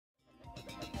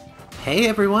Hey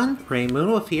everyone, Rei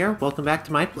Moonwuff here. Welcome back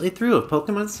to my playthrough of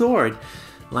Pokemon Sword.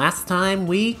 Last time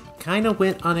we kind of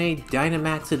went on a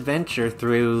Dynamax adventure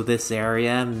through this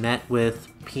area, met with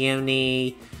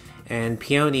Peony and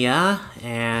Peonia,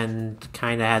 and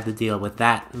kind of had to deal with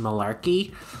that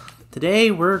malarkey. Today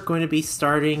we're going to be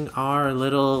starting our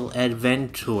little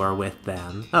Adven-tour with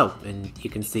them. Oh, and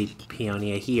you can see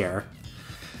Peonia here.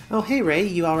 Oh hey Rei,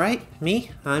 you alright?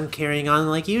 Me? I'm carrying on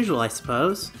like usual, I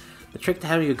suppose. The trick to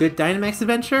having a good Dynamax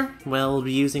adventure? Well,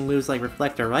 using moves like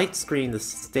Reflect or Light Screen to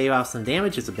stave off some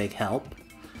damage is a big help.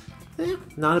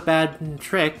 Not a bad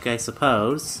trick, I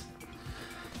suppose.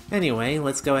 Anyway,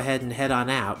 let's go ahead and head on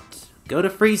out. Go to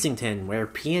Freezington, where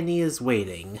Peony is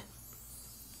waiting.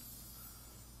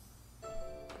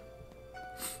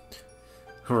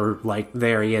 Or, like,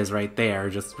 there he is right there,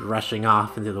 just rushing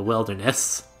off into the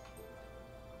wilderness.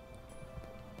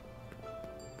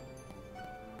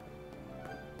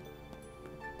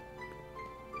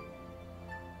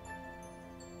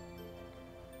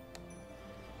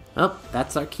 Oh,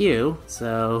 that's our cue,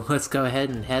 so let's go ahead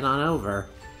and head on over.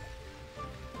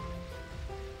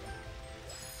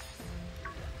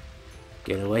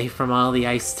 Get away from all the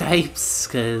ice types,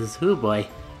 cause, oh boy.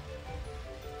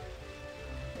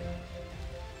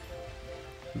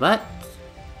 But,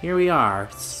 here we are,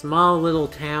 small little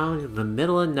town in the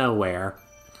middle of nowhere.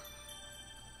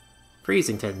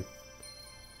 Freezington.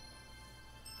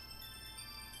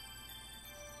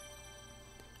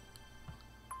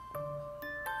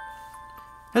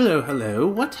 Hello, hello,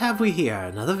 what have we here?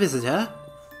 Another visitor?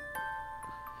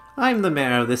 I'm the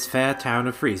mayor of this fair town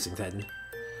of Freezington.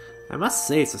 I must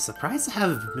say it's a surprise to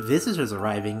have visitors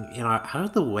arriving in our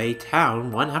out-of-the-way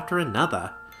town one after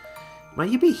another. Might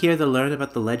you be here to learn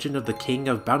about the legend of the King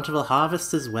of Bountiful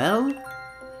Harvests as well?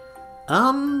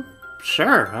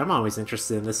 Sure, I'm always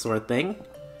interested in this sort of thing.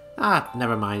 Ah,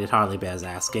 never mind, it hardly bears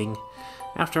asking.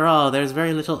 After all, there's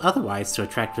very little otherwise to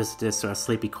attract visitors to our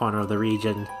sleepy corner of the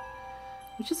region.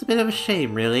 Which is a bit of a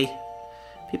shame, really.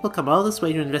 People come all this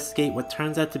way to investigate what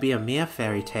turns out to be a mere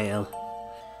fairy tale.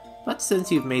 But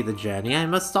since you've made the journey, I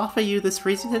must offer you this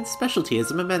Freezington specialty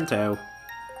as a memento.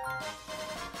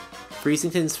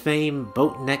 Freezington's famed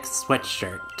boat-neck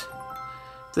sweatshirt.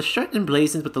 It's a shirt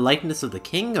emblazoned with the likeness of the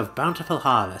King of Bountiful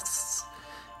Harvests.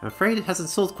 I'm afraid it hasn't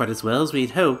sold quite as well as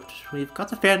we'd hoped. We've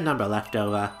got a fair number left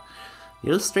over. The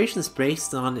illustration is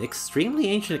based on extremely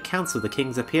ancient accounts of the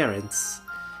king's appearance.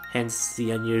 Hence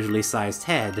the unusually sized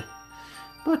head.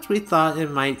 But we thought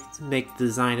it might make the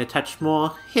design a touch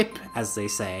more hip, as they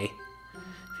say.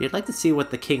 If you'd like to see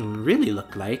what the king really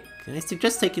looked like, I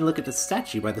suggest taking a look at the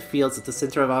statue by the fields at the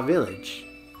center of our village.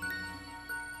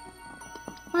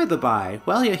 By the by,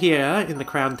 while you're here in the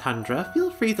Crown Tundra, feel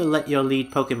free to let your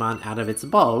lead Pokemon out of its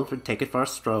ball and take it for a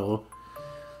stroll.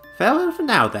 Farewell for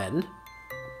now, then.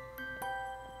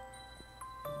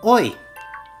 Oi!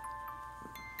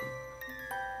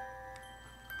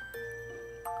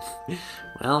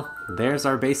 Well, there's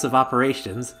our base of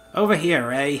operations. Over here,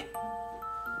 Rei!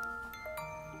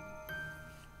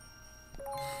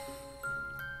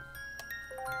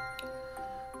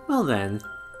 Well then,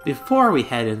 before we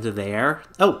head into there...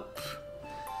 Oh!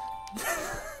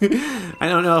 I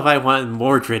don't know if I want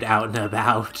Mordred out and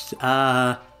about.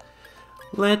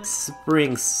 Let's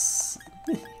bring...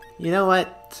 You know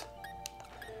what?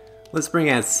 Let's bring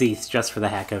out Cease just for the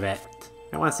heck of it.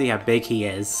 I want to see how big he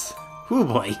is. Oh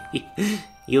boy,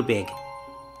 you big.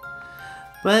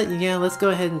 But yeah, let's go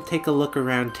ahead and take a look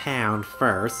around town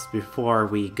first before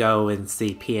we go and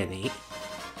see Peony.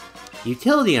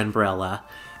 Utility Umbrella.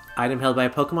 Item held by a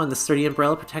Pokemon, the sturdy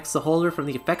umbrella protects the holder from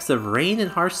the effects of rain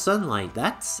and harsh sunlight.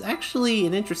 That's actually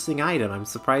an interesting item. I'm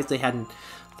surprised they hadn't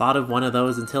thought of one of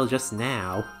those until just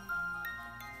now.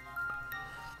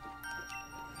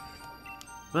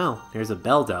 Well, here's a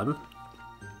Beldum.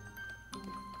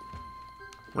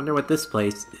 Wonder what this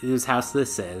place, whose house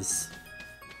this is.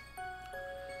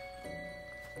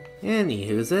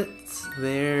 Anywho's it,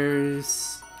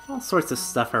 there's all sorts of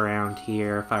stuff around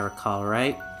here, if I recall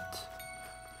right.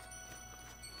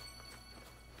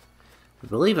 I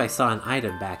believe I saw an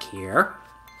item back here.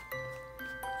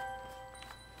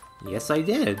 Yes, I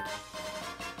did.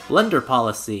 Blunder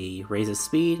Policy. Raises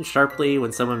speed sharply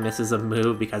when someone misses a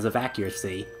move because of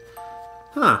accuracy.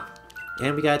 Huh.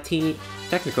 And we got a teeny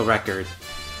technical record.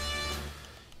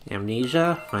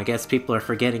 Amnesia? I guess people are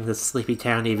forgetting this sleepy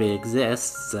town even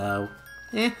exists, so...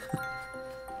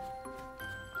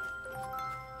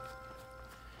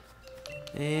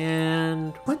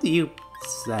 And... what do you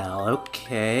sell?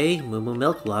 Okay, Moo Moo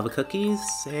Milk, Lava Cookies,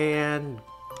 and...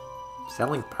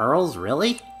 selling pearls?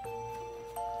 Really?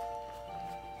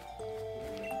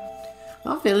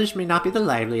 I'll village may not be the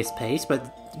liveliest place,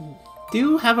 but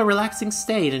do have a relaxing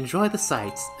stay and enjoy the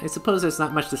sights. I suppose there's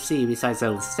not much to see besides that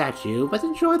old statue, but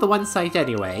enjoy the one sight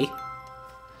anyway.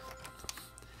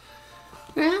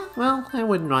 Yeah, well, I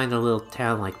wouldn't mind a little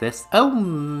town like this.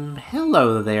 Oh,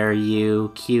 hello there,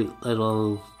 you cute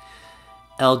little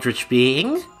eldritch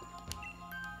being.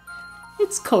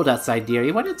 It's cold outside,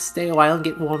 dearie. Why not stay a while and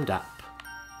get warmed up?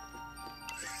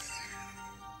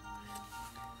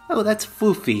 Oh, that's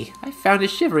Foofy. I found it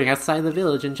shivering outside the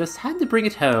village and just had to bring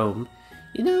it home.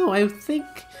 You know, I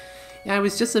think it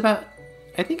was just about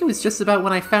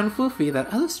when I found Foofy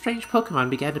that other strange Pokemon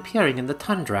began appearing in the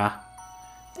tundra.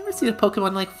 Never seen a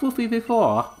Pokemon like Foofy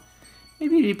before.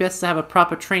 Maybe it'd be best to have a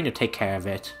proper trainer take care of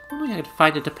it. Only I could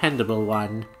find a dependable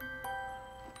one.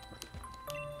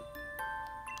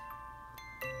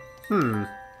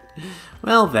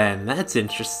 Well then, that's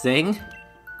interesting.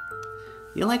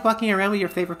 You like walking around with your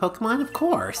favorite Pokemon? Of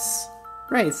course!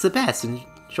 Right, it's the best.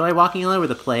 Enjoy walking all over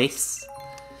the place.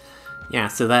 Yeah,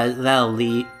 so that'll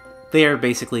lead... They're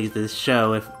basically the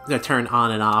show if they turn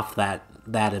on and off that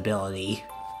ability.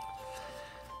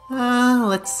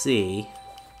 Let's see.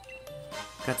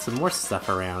 Got some more stuff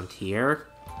around here.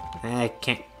 I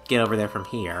can't get over there from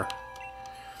here.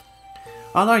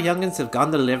 All our young'uns have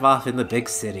gone to live off in the big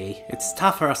city. It's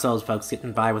tough for us old folks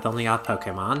getting by with only our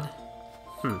Pokemon.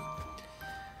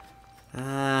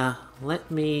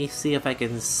 Let me see if I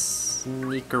can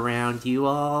sneak around you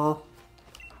all,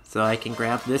 so I can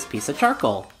grab this piece of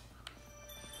charcoal.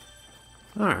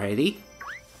 Alrighty.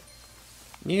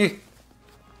 Yeah.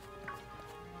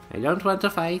 I don't want to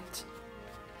fight.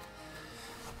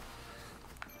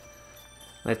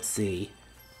 Let's see.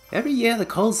 Every year the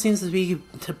cold seems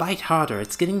to bite harder.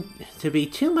 It's getting to be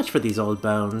too much for these old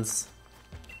bones.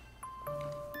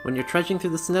 When you're trudging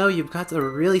through the snow, you've got to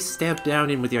really stamp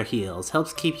down in with your heels.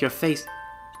 Helps keep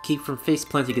from face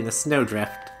planting in the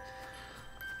snowdrift.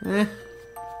 And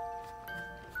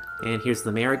here's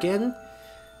the mayor again.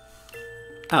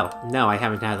 Oh, no, I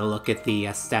haven't had a look at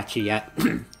the statue yet.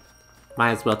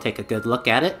 Might as well take a good look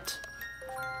at it.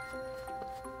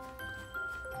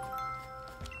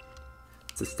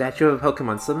 It's a statue of a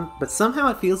Pokemon, but somehow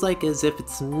it feels like as if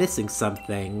it's missing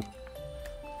something.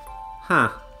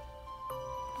 Huh.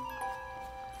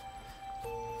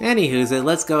 Anywho's,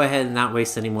 let's go ahead and not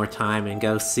waste any more time and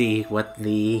go see what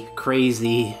the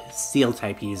crazy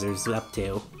Steel-type user's up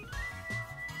to.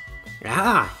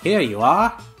 Ah, here you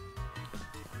are!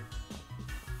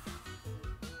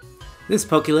 This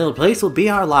pokey little place will be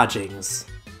our lodgings.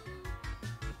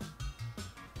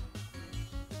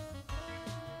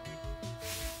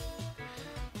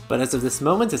 But as of this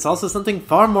moment, it's also something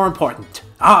far more important.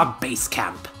 Our base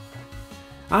camp!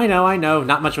 I know,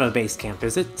 not much of a base camp,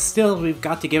 is it? Still, we've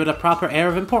got to give it a proper air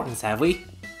of importance, have we?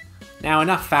 Now,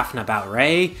 enough faffing about,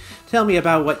 Rei. Tell me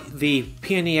about what the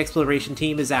Peony Exploration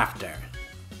Team is after.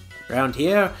 Around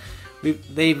here,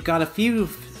 they've got a few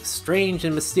strange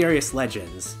and mysterious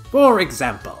legends. For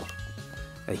example,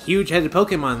 a huge-headed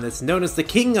Pokemon that's known as the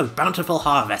King of Bountiful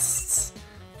Harvests.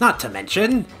 Not to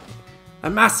mention, a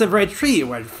massive red tree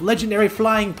where legendary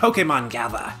flying Pokemon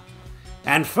gather.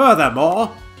 And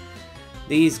furthermore,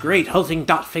 these great hulking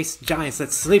dot-faced giants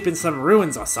that sleep in some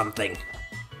ruins or something,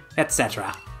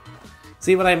 etc.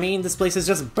 See what I mean? This place is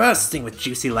just bursting with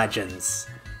juicy legends.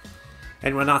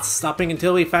 And we're not stopping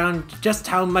until we found just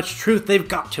how much truth they've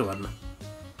got to them.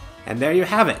 And there you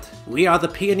have it. We are the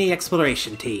Peony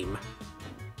Exploration Team.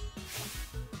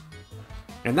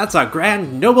 And that's our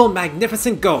grand, noble,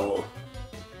 magnificent goal.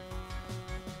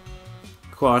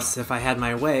 Of course, if I had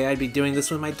my way, I'd be doing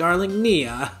this with my darling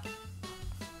Nia.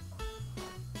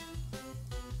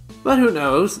 But who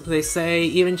knows? They say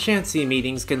even chancy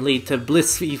meetings can lead to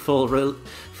blissful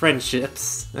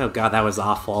friendships. Oh god, that was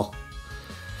awful.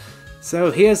 So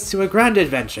here's to a grand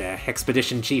adventure,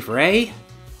 Expedition Chief Rei.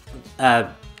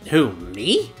 Who,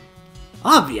 me?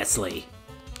 Obviously!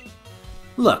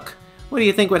 Look, what do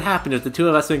you think would happen if the two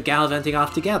of us went gallivanting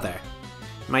off together?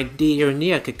 My dear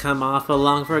Nia could come off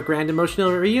along for a grand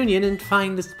emotional reunion and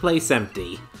find this place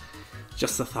empty.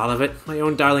 Just the thought of it, my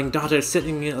own darling daughter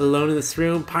sitting alone in this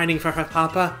room, pining for her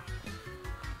papa.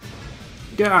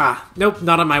 Gah, nope,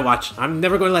 not on my watch. I'm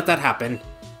never going to let that happen.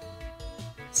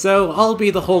 So, I'll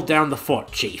be the hold down the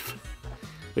fort chief.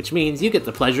 Which means you get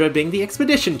the pleasure of being the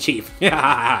expedition chief.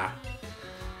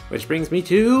 Which brings me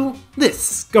to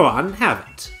this. Go on, have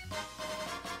it.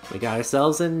 We got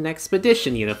ourselves an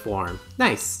expedition uniform.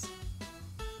 Nice.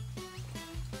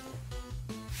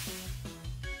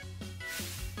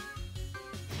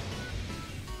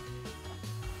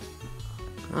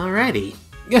 Alrighty.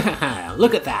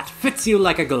 Look at that. Fits you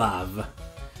like a glove.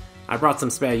 I brought some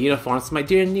spare uniforms, my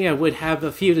dear Nia would have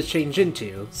a few to change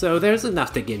into, so there's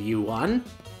enough to give you one.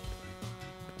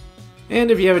 And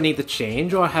if you ever need to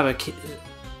change or have a kit,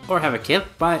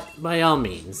 by all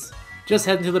means, just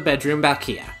head into the bedroom back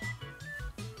here.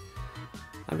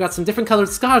 I've got some different colored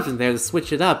scarves in there to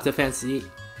switch it up if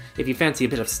you fancy a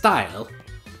bit of style.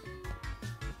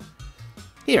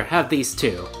 Here, have these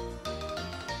two.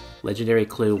 Legendary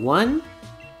Clue 1.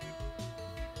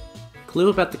 Clue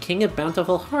about the King of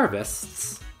Bountiful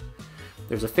Harvests.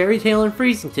 There's a fairy tale in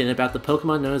Freezington about the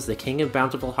Pokemon known as the King of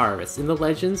Bountiful Harvests. In the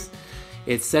legends,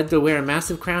 it's said to wear a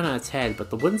massive crown on its head, but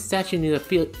the wooden statue near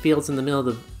the fields in the middle of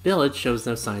the village shows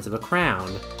no signs of a crown.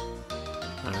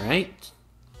 Alright.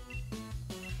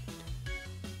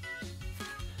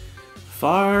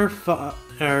 Far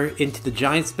into the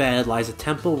giant's bed lies a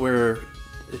temple where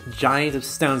a giant of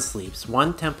stone sleeps.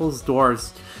 One temple's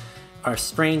doors are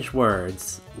strange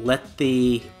words. Let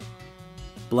the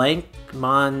blank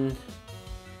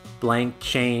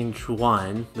change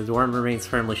one. The door remains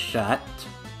firmly shut.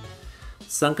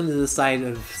 Sunk into the side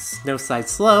of Snowside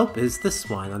Slope is this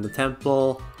one. On the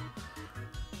temple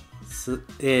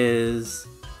is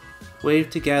wave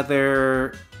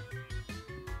together,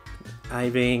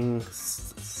 Iving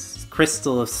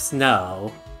Crystal of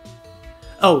Snow.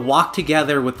 Oh, walk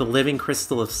together with the living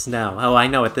crystal of snow. Oh, I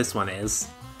know what this one is.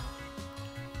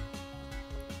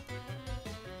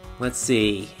 Let's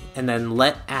see. And then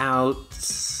let out...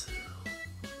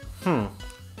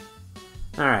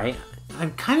 Alright.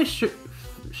 I'm kind of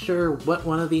sure what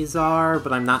one of these are,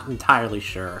 but I'm not entirely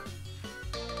sure.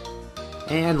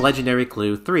 And Legendary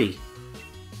Clue 3.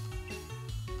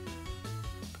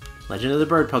 Legend of the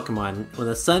Bird Pokemon. When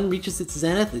the sun reaches its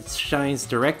zenith, it shines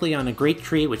directly on a great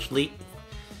tree with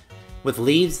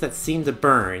leaves that seem to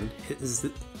burn.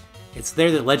 It's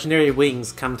there that legendary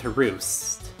wings come to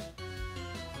roost.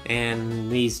 And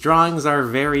these drawings are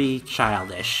very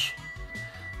childish.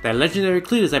 They're legendary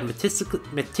clues I've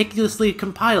meticulously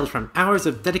compiled from hours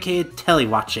of dedicated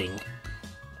telewatching.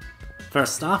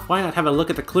 First off, why not have a look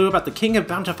at the clue about the King of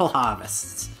Bountiful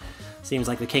Harvests? Seems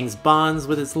like the king's bonds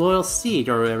with his loyal steed,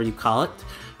 or whatever you call it,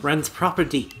 runs proper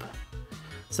deep.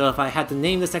 So if I had to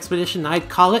name this expedition, I'd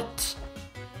call it...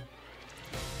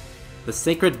 The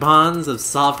Sacred Bonds of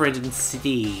Sovereign and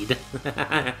Steed.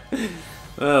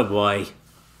 Oh boy.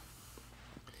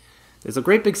 There's a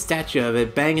great big statue of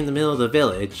it bang in the middle of the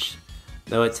village,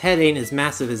 though its head ain't as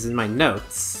massive as in my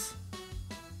notes.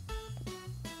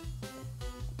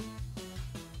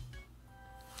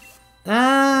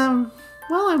 While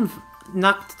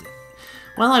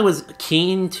I was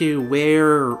keen to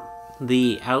wear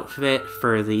the outfit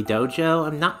for the dojo,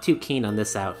 I'm not too keen on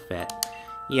this outfit.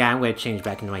 Yeah, I'm gonna change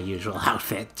back into my usual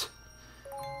outfit.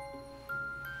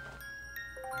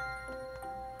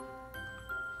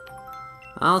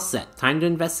 All set. Time to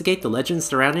investigate the legends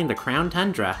surrounding the Crown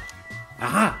Tundra.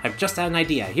 Aha! I've just had an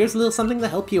idea. Here's a little something to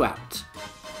help you out.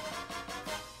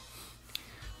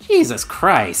 Jesus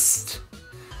Christ!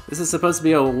 This is supposed to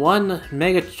be a 1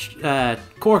 mega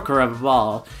corker of a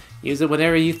ball. Use it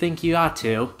whenever you think you ought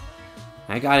to.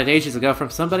 I got it ages ago from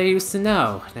somebody I used to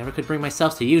know. Never could bring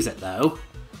myself to use it, though.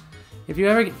 If you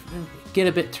ever get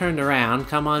a bit turned around,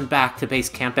 come on back to base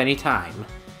camp anytime.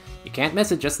 You can't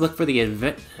miss it, just look for the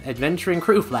adventuring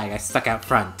crew flag I stuck out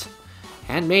front.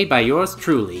 Handmade by yours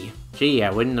truly. Gee, I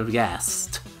wouldn't have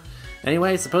guessed.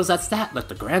 Anyway, suppose that's that. Let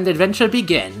the grand adventure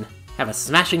begin. Have a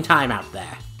smashing time out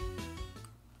there.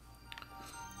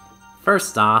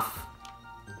 First off,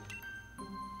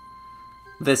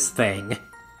 this thing.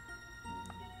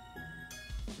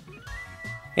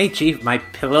 Hey Chief, my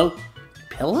pillow?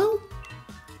 Pillow?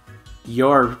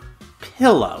 Your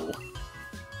pillow.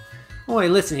 Oi,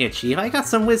 listen here, Chief, I got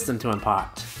some wisdom to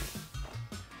impart.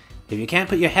 If you can't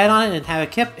put your head on it and have a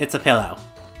kip, it's a pillow.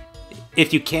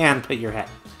 If you can put your head...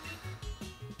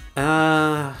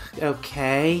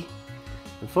 okay.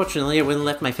 Unfortunately, I wouldn't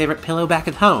left my favorite pillow back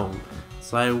at home.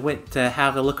 So I went to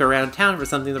have a look around town for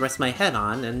something to rest my head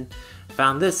on, and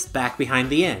found this back behind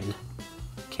the inn.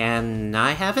 Can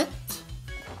I have it?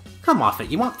 Come off it,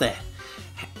 you want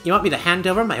me to hand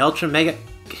over my Ultra Mega...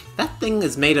 That thing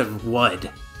is made of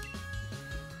wood.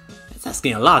 It's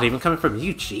asking a lot, even coming from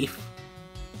you, Chief.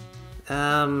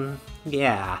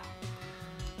 Yeah.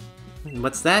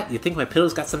 What's that? You think my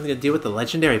pillow's got something to do with the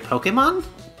legendary Pokemon?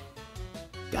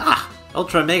 Ah!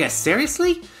 Ultra Mega,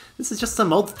 seriously? This is just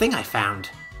some old thing I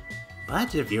found.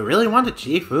 But if you really want it,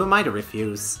 Chief, who am I to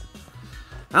refuse?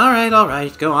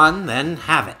 Alright, go on, then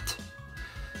have it.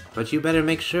 But you better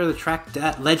make sure to track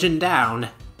that legend down.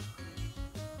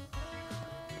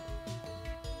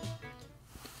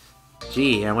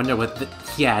 Gee, I wonder what the...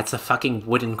 Yeah, it's a fucking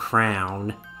wooden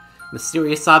crown.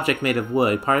 Mysterious object made of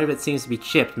wood. Part of it seems to be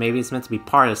chipped. Maybe it's meant to be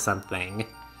part of something.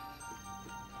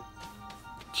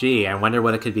 Gee, I wonder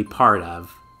what it could be part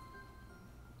of.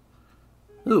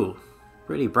 Ooh,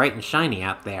 pretty bright and shiny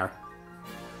out there.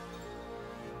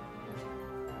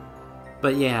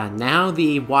 But yeah, now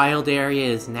the wild area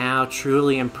is now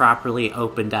truly and properly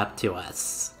opened up to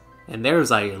us. And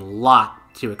there's a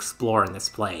lot to explore in this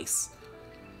place.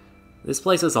 This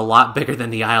place is a lot bigger than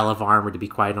the Isle of Armor, to be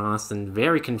quite honest, and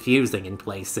very confusing in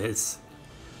places.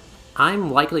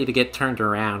 I'm likely to get turned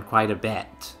around quite a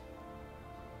bit.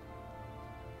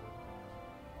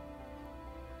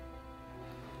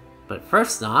 But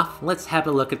first off, let's have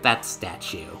a look at that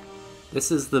statue.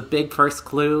 This is the big first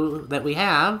clue that we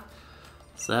have.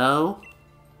 So,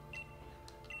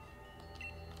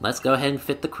 let's go ahead and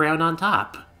fit the crown on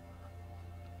top.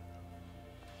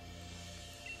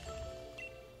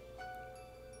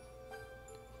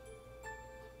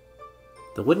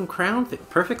 The wooden crown fit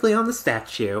perfectly on the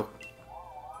statue.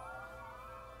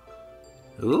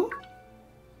 Ooh.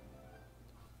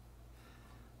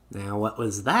 Now what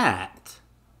was that?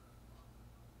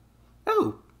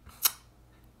 Oh!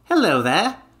 Hello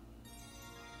there!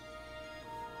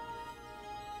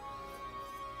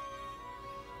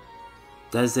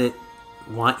 Does it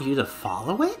want you to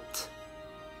follow it?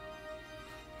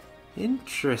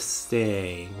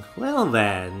 Interesting. Well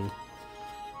then.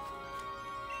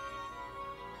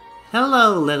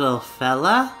 Hello, little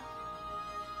fella.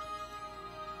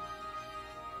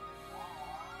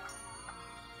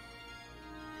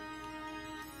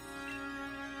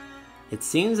 It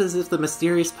seems as if the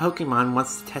mysterious Pokemon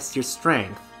wants to test your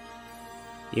strength.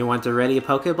 You want to ready a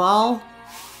Pokeball?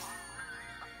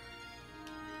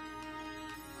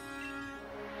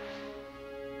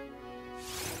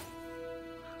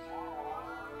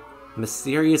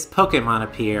 Mysterious Pokemon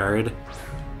appeared.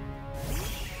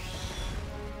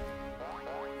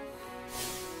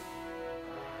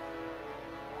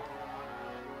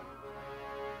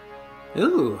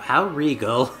 Ooh, how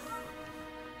regal.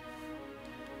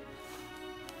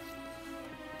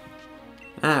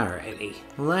 Alrighty,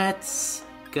 let's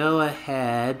go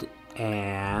ahead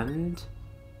and...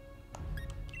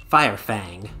 Fire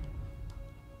Fang.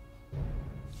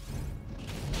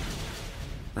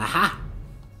 Aha!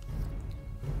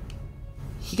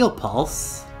 Heal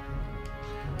Pulse.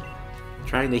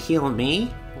 Trying to heal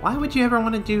me? Why would you ever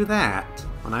want to do that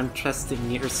when I'm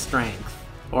testing your strength?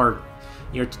 Or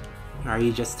are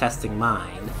you just testing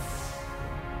mine?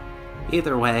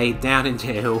 Either way, down in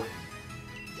 2.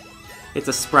 It's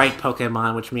a Sprite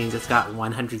Pokemon, which means it's got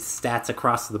 100 stats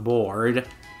across the board.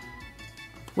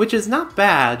 Which is not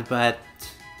bad, but...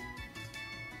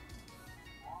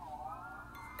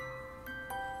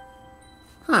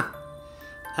 Huh.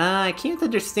 I can't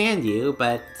understand you,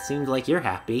 but seems like you're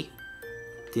happy.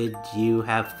 Did you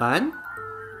have fun?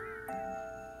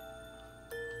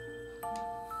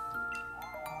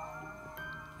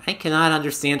 I cannot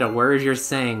understand a word you're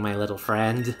saying, my little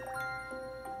friend.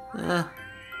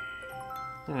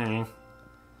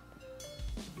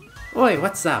 Oi,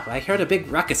 what's up? I heard a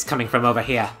big ruckus coming from over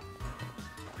here.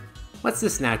 What's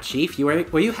this now, Chief?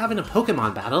 Were you having a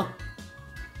Pokemon battle?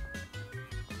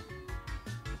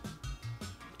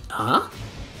 Huh?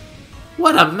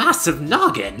 What a massive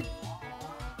noggin!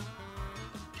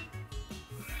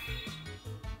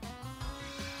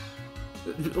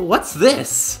 What's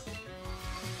this?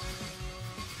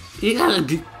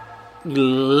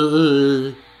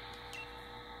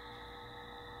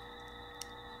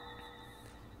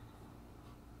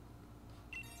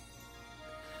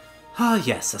 Ah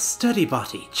yes, a sturdy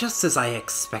body, just as I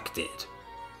expected.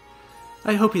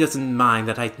 I hope he doesn't mind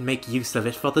that I make use of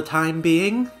it for the time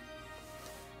being.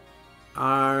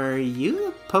 Are you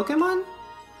a Pokemon?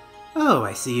 Oh,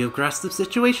 I see you've grasped the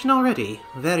situation already.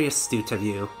 Very astute of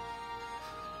you.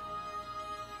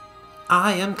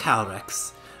 I am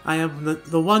Calyrex. I am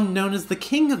the one known as the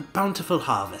King of Bountiful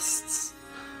Harvests.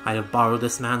 I have borrowed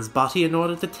this man's body in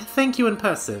order to thank you in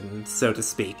person, so to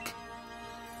speak.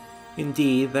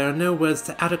 Indeed, there are no words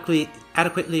to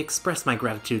adequately express my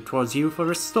gratitude towards you for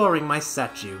restoring my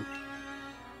statue.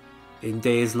 In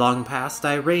days long past,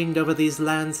 I reigned over these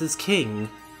lands as king.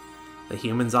 The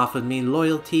humans offered me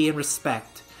loyalty and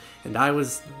respect, and I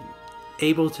was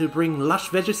able to bring lush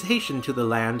vegetation to the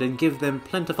land and give them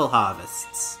plentiful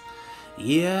harvests,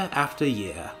 year after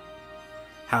year.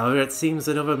 However, it seems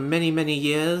that over many, many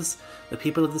years, the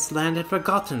people of this land had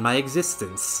forgotten my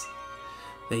existence.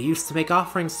 They used to make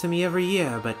offerings to me every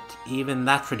year, but even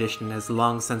that tradition has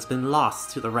long since been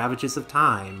lost to the ravages of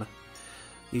time.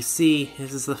 You see,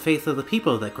 it is the faith of the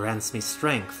people that grants me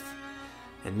strength,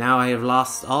 and now I have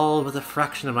lost all but a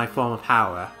fraction of my former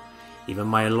power. Even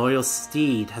my loyal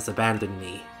steed has abandoned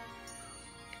me.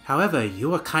 However, you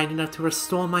were kind enough to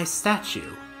restore my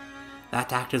statue.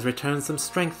 That act has returned some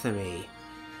strength to me,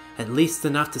 at least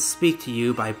enough to speak to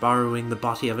you by borrowing the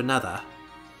body of another.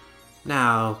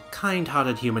 Now,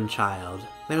 kind-hearted human child,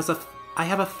 I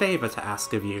have a favor to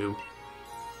ask of you.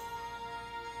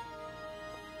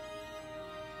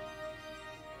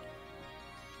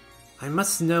 I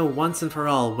must know once and for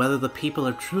all whether the people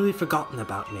have truly forgotten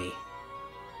about me.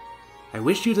 I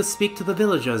wish you to speak to the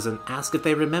villagers and ask if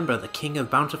they remember the King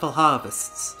of Bountiful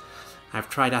Harvests. I've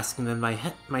tried asking them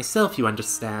myself, you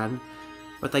understand,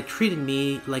 but they treated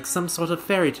me like some sort of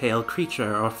fairy tale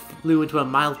creature or flew into a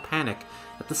mild panic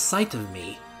at the sight of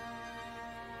me.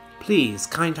 Please,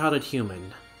 kind-hearted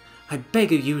human, I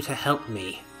beg of you to help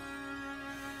me.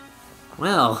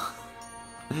 Well,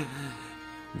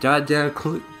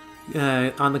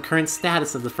 on the current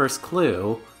status of the first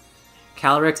clue,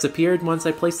 Calyrex appeared once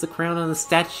I placed the crown on the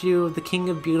statue of the King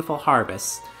of Beautiful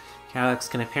Harvests. Calyrex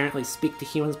can apparently speak to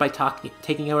humans by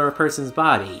taking over a person's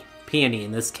body, Peony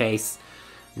in this case.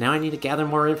 Now I need to gather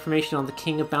more information on the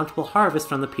King of Bountiful Harvest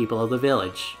from the people of the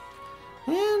village.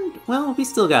 And, well, we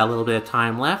still got a little bit of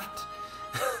time left.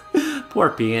 Poor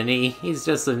Peony, he's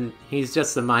just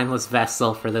a mindless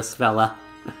vessel for this fella.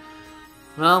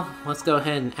 Well, let's go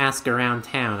ahead and ask around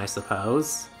town, I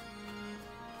suppose.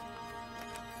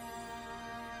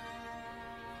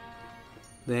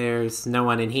 There's no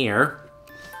one in here.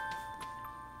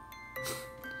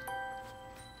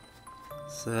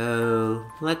 So,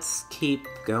 let's keep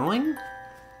going.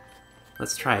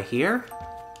 Let's try here.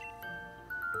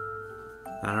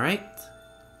 Alright.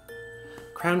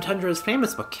 Crown Tundra is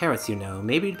famous for carrots, you know.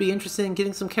 Maybe you'd be interested in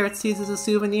getting some carrot seeds as a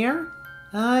souvenir?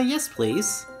 Yes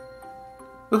please.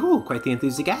 Woohoo, quite the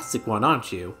enthusiastic one,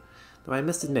 aren't you? Though I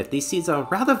must admit, these seeds are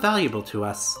rather valuable to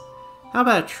us. How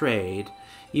about a trade?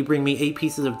 You bring me 8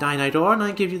 pieces of Dynite ore and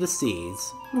I give you the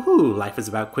seeds. Woohoo, life is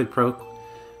about quid pro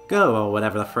quo, or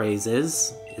whatever the phrase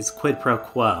is quid pro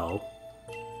quo.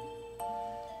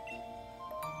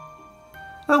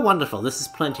 Oh wonderful, this is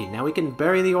plenty. Now we can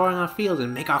bury the ore in our field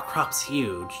and make our crops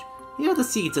huge. Here are the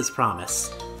seeds as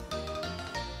promised.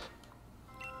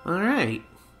 Alright.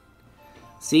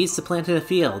 Seeds to plant in a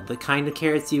field. The kind of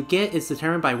carrots you get is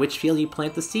determined by which field you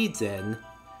plant the seeds in.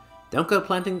 Don't go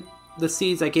planting the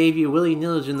seeds I gave you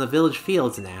willy-nilly in the village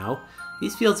fields now.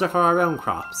 These fields are for our own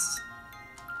crops.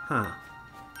 Huh.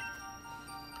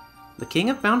 The King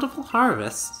of Bountiful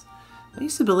Harvests? I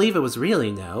used to believe it was real,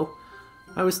 you know.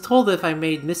 I was told that if I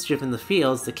made mischief in the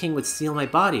fields, the king would steal my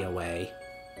body away.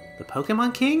 The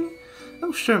Pokemon King?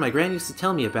 Oh sure, my gran used to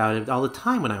tell me about it all the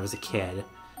time when I was a kid.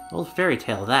 Old fairy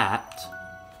tale, that.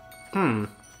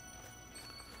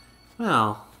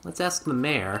 Well, let's ask the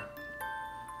mayor.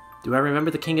 Do I remember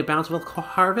the King of Bountiful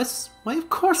Harvests? Why, of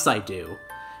course I do!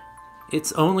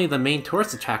 It's only the main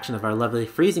tourist attraction of our lovely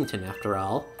Freezington, after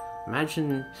all.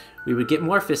 Imagine we would get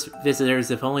more visitors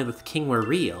if only the king were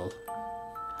real.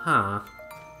 Huh.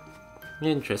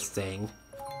 Interesting.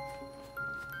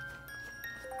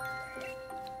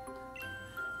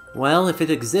 Well, if it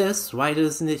exists, why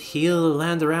doesn't it heal the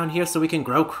land around here so we can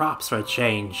grow crops for a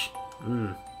change?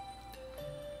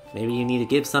 Maybe you need to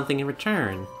give something in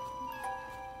return.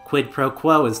 Quid pro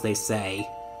quo, as they say.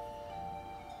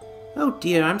 Oh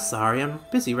dear, I'm sorry. I'm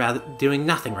busy doing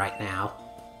nothing right now.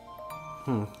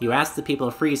 You asked the people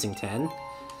of Freezington.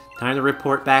 Time to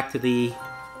report back to the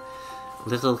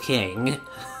little king.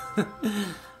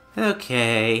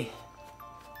 Okay.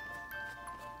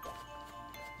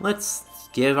 Let's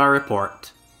give our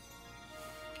report.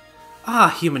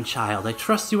 Ah, human child, I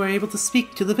trust you were able to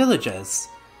speak to the villagers.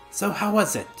 So how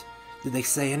was it? Did they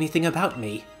say anything about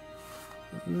me?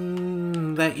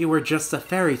 That you were just a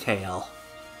fairy tale.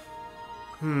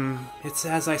 It's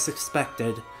as I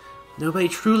suspected. Nobody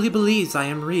truly believes I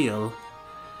am real.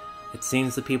 It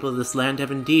seems the people of this land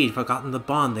have indeed forgotten the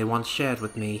bond they once shared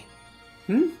with me.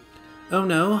 Oh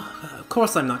no, of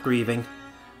course I'm not grieving.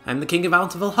 I'm the King of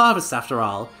Bountiful Harvests after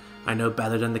all. I know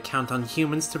better than to count on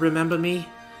humans to remember me.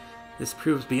 This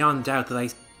proves beyond doubt that I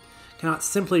cannot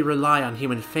simply rely on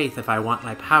human faith if I want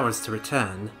my powers to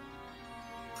return.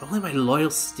 If only my loyal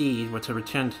steed were to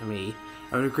return to me,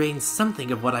 I would regain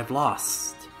something of what I've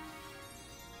lost.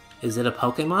 Is it a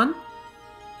Pokemon?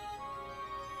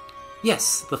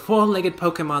 Yes, the 4-legged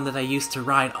Pokemon that I used to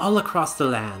ride all across the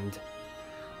land.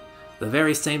 The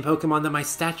very same Pokemon that my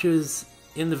statues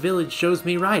in the village shows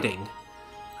me riding.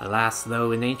 Alas,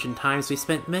 though, in ancient times we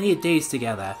spent many days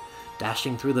together,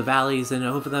 dashing through the valleys and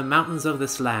over the mountains of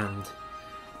this land.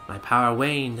 My power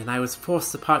waned, and I was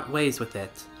forced to part ways with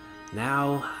it.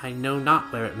 Now, I know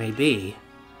not where it may be.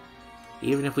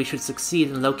 Even if we should succeed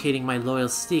in locating my loyal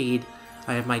steed,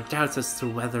 I have my doubts as to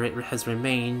whether it has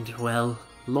remained, well,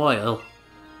 loyal.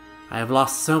 I have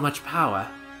lost so much power.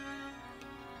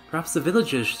 Perhaps the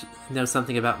villagers know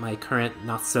something about my current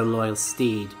not-so-loyal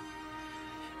steed.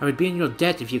 I would be in your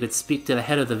debt if you could speak to the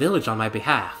head of the village on my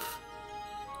behalf.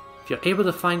 If you're able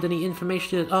to find any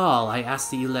information at all, I ask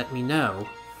that you let me know.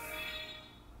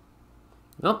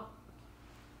 Oh.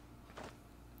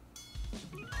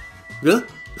 Huh?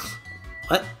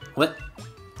 What?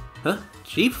 Huh?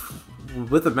 Chief?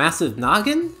 With a massive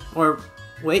noggin? Or,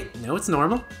 wait, no, it's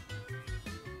normal.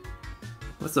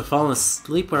 Must have fallen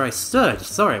asleep where I stood.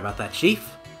 Sorry about that, Chief.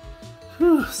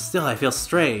 Whew, still I feel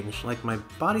strange, like my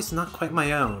body's not quite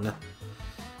my own.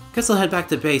 Guess I'll head back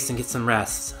to base and get some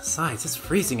rest. Besides, it's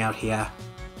freezing out here.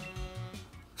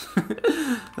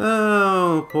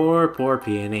 Oh, poor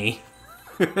Peony.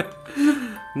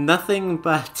 Nothing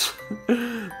but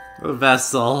a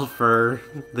vessel for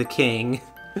the king.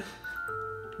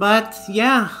 But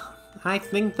yeah, I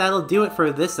think that'll do it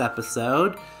for this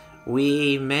episode.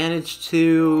 We managed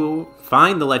to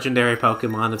find the legendary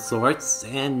Pokemon of sorts,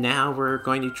 and now we're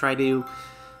going to try to,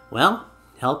 well,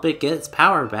 help it get its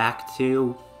power back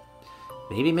to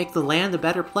maybe make the land a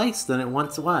better place than it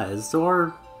once was,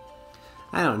 or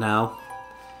I don't know.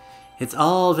 It's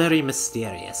all very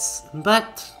mysterious,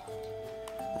 but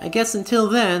I guess until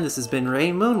then, this has been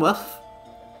Rei Moonwuff,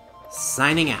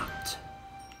 signing out.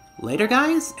 Later,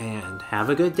 guys, and have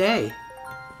a good day.